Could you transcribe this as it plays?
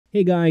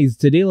Hey guys,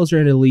 today let's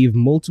try to leave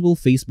multiple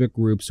Facebook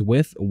groups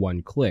with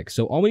one click.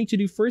 So all we need to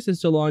do first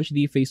is to launch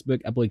the Facebook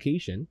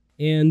application.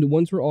 And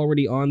once we're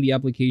already on the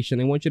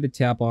application, I want you to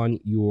tap on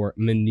your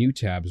menu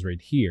tabs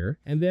right here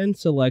and then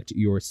select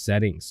your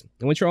settings.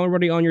 And once you're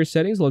already on your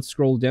settings, let's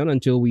scroll down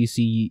until we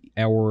see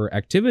our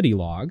activity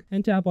log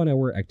and tap on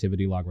our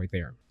activity log right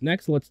there.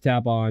 Next, let's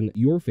tap on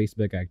your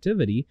Facebook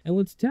activity and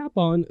let's tap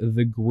on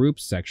the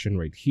groups section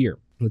right here.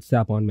 Let's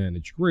tap on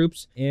manage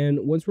groups.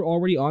 And once we're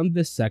already on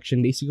this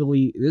section,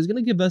 basically this is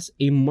going to give us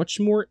a much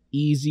more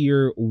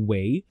easier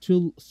way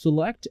to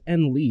select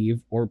and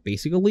leave, or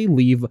basically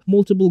leave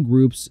multiple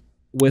groups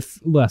with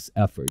less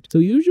effort. So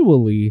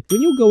usually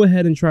when you go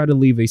ahead and try to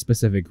leave a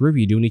specific group,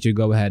 you do need to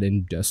go ahead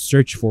and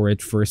search for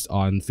it first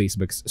on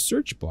Facebook's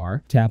search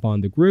bar, tap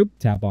on the group,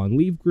 tap on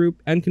leave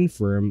group, and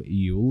confirm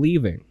you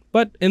leaving.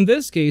 But in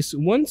this case,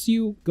 once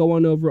you go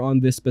on over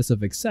on this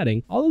specific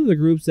setting, all of the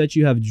groups that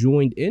you have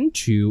joined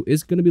into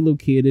is going to be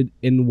located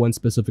in one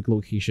specific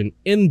location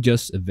in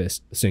just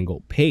this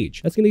single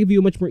page. That's going to give you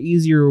a much more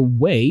easier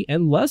way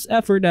and less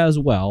effort as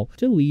well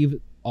to leave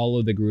all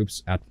of the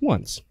groups at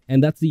once.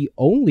 And that's the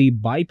only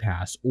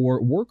bypass or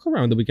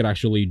workaround that we could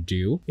actually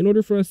do in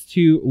order for us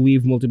to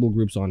leave multiple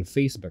groups on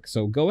Facebook.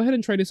 So go ahead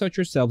and try this out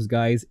yourselves,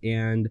 guys,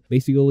 and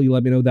basically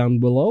let me know down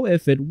below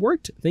if it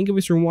worked. Thank you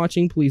guys for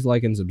watching. Please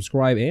like and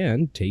subscribe,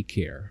 and take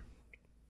care.